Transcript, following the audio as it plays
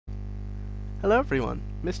Hello everyone,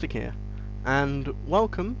 Mystic here, and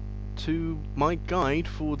welcome to my guide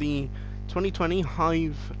for the 2020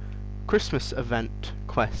 Hive Christmas event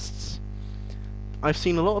quests. I've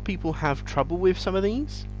seen a lot of people have trouble with some of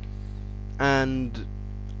these, and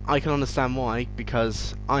I can understand why,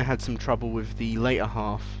 because I had some trouble with the later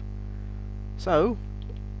half. So,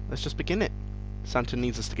 let's just begin it. Santa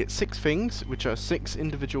needs us to get 6 things, which are 6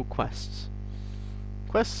 individual quests.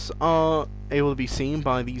 Quests are able to be seen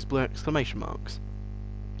by these blue exclamation marks.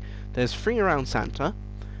 There's 3 around Santa,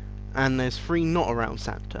 and there's 3 not around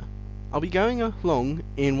Santa. I'll be going along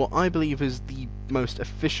in what I believe is the most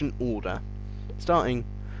efficient order, starting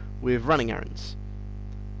with running errands.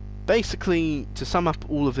 Basically, to sum up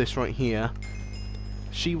all of this right here,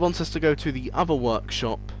 she wants us to go to the other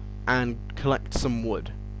workshop and collect some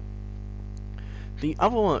wood. The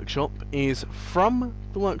other workshop is from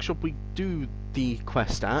the workshop we do the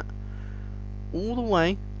quest at, all the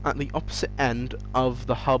way at the opposite end of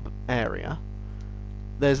the hub area.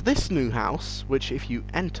 There's this new house, which if you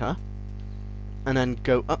enter and then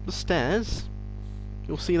go up the stairs,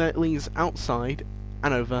 you'll see that it leads outside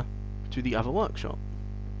and over to the other workshop.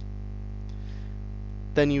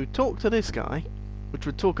 Then you talk to this guy, which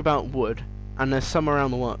would talk about wood, and there's some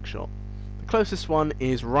around the workshop. The closest one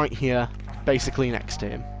is right here, basically next to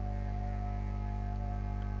him.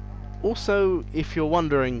 Also, if you're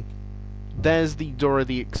wondering, there's the Dora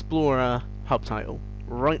the Explorer hub title,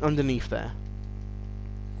 right underneath there.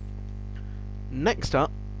 Next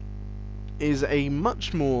up is a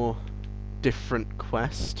much more different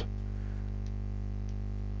quest,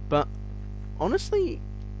 but honestly,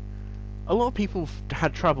 a lot of people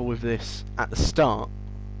had trouble with this at the start.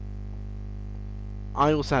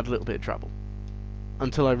 I also had a little bit of trouble,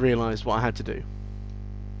 until I realised what I had to do.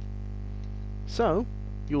 So,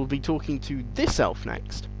 you'll be talking to this elf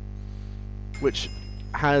next, which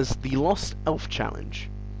has the Lost Elf Challenge.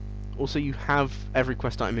 Also, you have every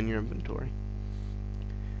quest item in your inventory.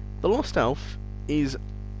 The Lost Elf is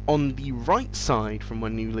on the right side from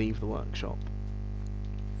when you leave the workshop.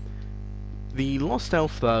 The Lost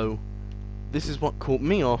Elf, though, this is what caught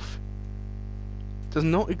me off, does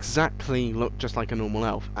not exactly look just like a normal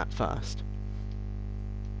elf at first.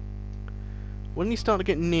 When you start to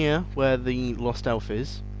get near where the Lost Elf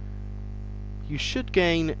is, you should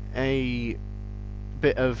gain a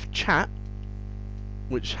bit of chat,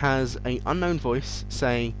 which has an unknown voice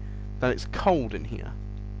say that it's cold in here.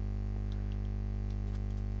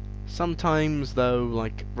 Sometimes, though,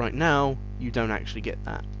 like right now, you don't actually get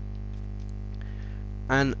that.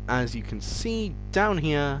 And as you can see down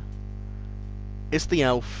here, it's the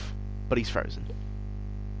elf, but he's frozen.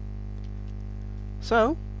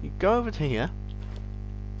 So, you go over to here,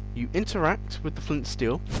 you interact with the flint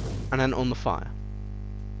steel, and then on the fire.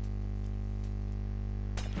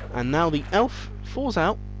 And now the elf falls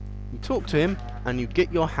out, you talk to him, and you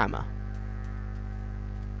get your hammer.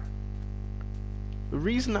 The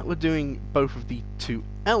reason that we're doing both of the 2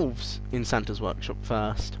 elves in Santa's workshop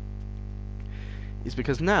first is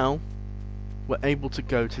because now we're able to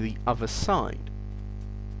go to the other side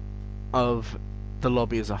of the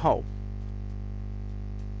lobby as a whole.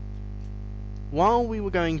 While we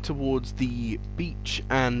were going towards the beach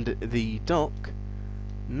and the dock,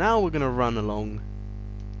 now we're going to run along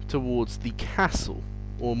towards the castle,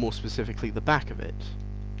 or more specifically the back of it.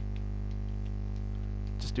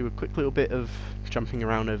 Just do a quick little bit of jumping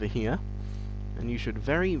around over here, and you should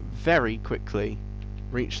very, very quickly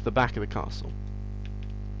reach the back of the castle.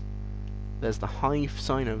 There's the Hive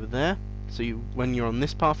sign over there, so when you're on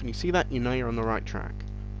this path and you see that, you know you're on the right track.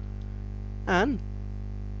 And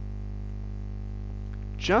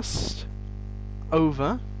just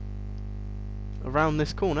over around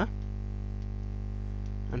this corner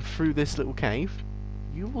and through this little cave,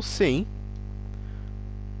 you will see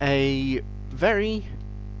a very,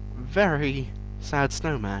 very sad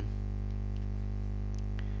snowman.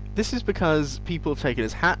 This is because people have taken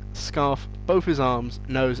his hat, scarf, both his arms,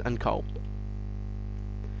 nose and coal.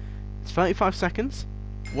 It's 35 seconds.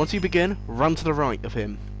 Once you begin, run to the right of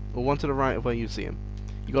him, or one to the right of where you see him.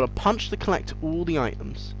 You got to punch to collect all the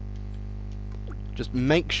items. Just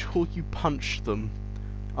make sure you punch them,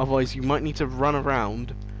 otherwise you might need to run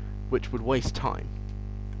around, which would waste time.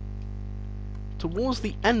 Towards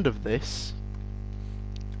the end of this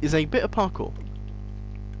is a bit of parkour,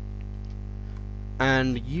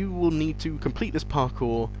 and you will need to complete this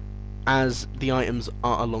parkour as the items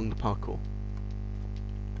are along the parkour.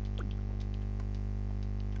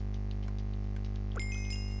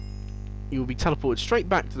 You will be teleported straight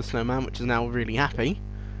back to the snowman, which is now really happy,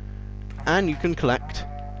 and you can collect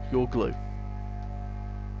your glue.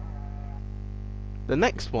 The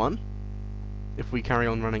next one if we carry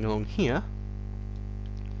on running along here,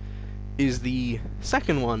 is the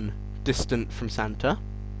second one distant from Santa,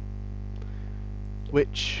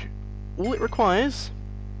 which all it requires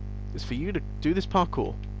is for you to do this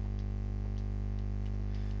parkour.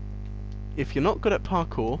 If you're not good at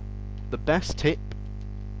parkour, the best tip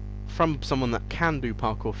from someone that can do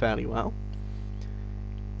parkour fairly well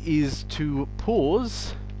is to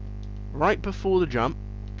pause right before the jump,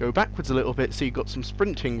 go backwards a little bit so you've got some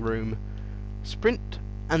sprinting room, sprint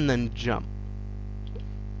and then jump.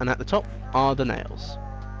 And at the top are the nails.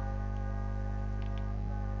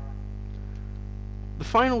 The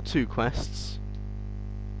final two quests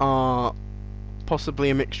are possibly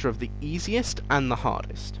a mixture of the easiest and the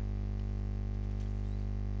hardest.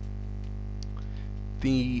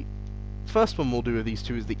 The first one we'll do of these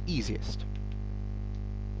two is the easiest.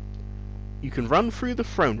 You can run through the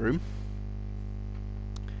throne room,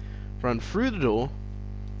 run through the door,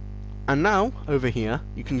 and now, over here,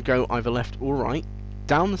 you can go either left or right,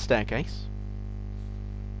 down the staircase,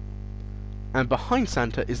 and behind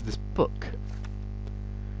Santa is this book.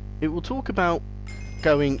 It will talk about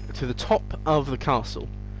going to the top of the castle.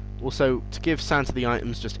 Also, to give Santa the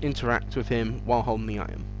items, just interact with him while holding the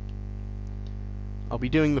item. I'll be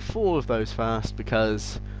doing the 4 of those first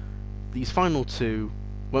because these final 2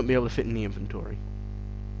 won't be able to fit in the inventory.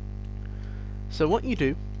 So what you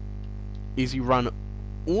do is you run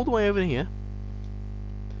all the way over here,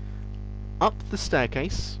 up the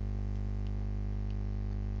staircase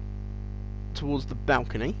towards the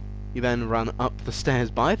balcony. You then run up the stairs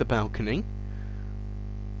by the balcony,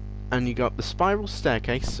 and you go up the spiral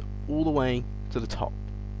staircase all the way to the top.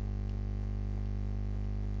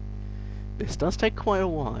 This does take quite a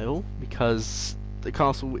while because the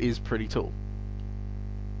castle is pretty tall.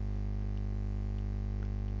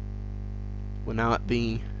 We're now at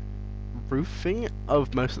the roofing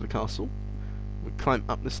of most of the castle. We climb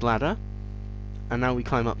up this ladder, and now we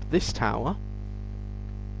climb up this tower.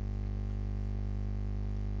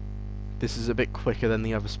 This is a bit quicker than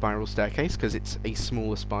the other spiral staircase because it's a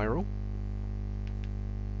smaller spiral.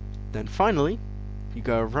 Then finally, you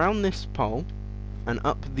go around this pole and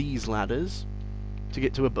up these ladders to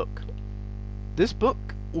get to a book. This book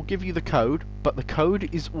will give you the code, but the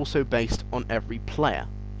code is also based on every player.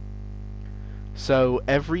 So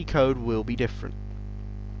every code will be different.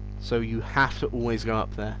 So you have to always go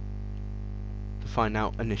up there to find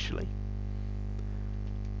out initially.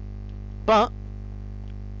 But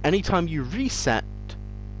anytime you reset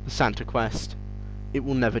the Santa quest, it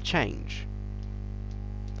will never change.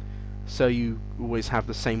 So you always have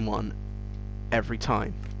the same one every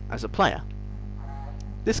time as a player.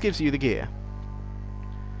 This gives you the gear.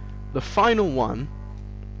 The final one,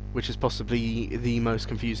 which is possibly the most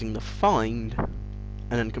confusing, the find and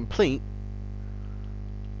then complete,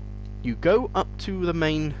 you go up to the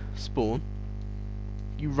main spawn,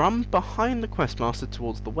 you run behind the questmaster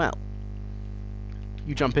towards the well,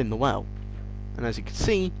 you jump in the well, and as you can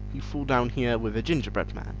see, you fall down here with a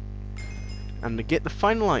gingerbread man. And to get the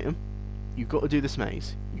final item, you've got to do this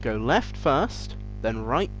maze. You go left first, then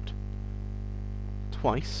right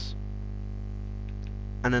twice,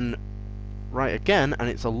 and then right again, and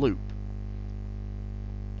it's a loop.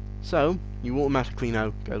 So you automatically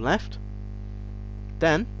know, go left,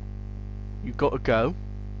 then you've got to go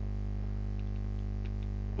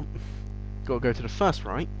to the first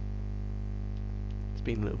right. It's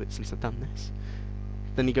been a little bit since I've done this.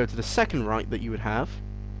 Then you go to the second right that you would have.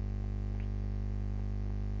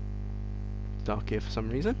 Dark here for some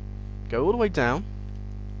reason. Go all the way down,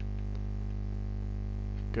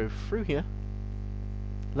 go through here,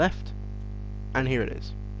 left, and here it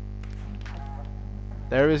is.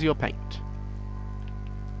 There is your paint.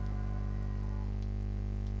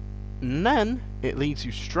 And then it leads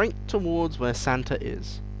you straight towards where Santa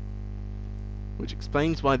is, which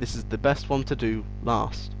explains why this is the best one to do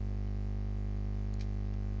last.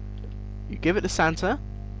 You give it to Santa,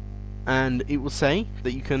 and it will say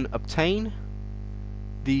that you can obtain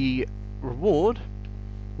the reward,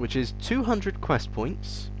 which is 200 quest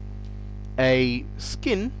points, a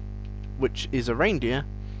skin, which is a reindeer,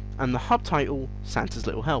 and the hub title, Santa's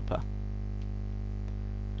Little Helper.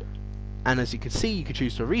 And as you can see, you can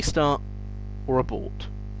choose to restart or abort.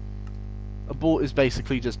 Abort is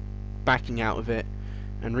basically just backing out of it,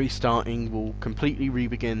 and restarting will completely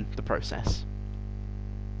re-begin the process.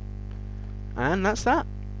 And that's that.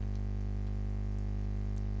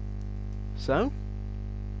 So,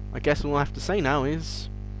 I guess all I have to say now is,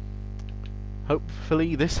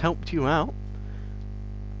 hopefully this helped you out,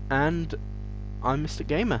 and I'm Mr.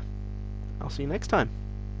 Gamer. I'll see you next time.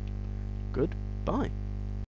 Goodbye.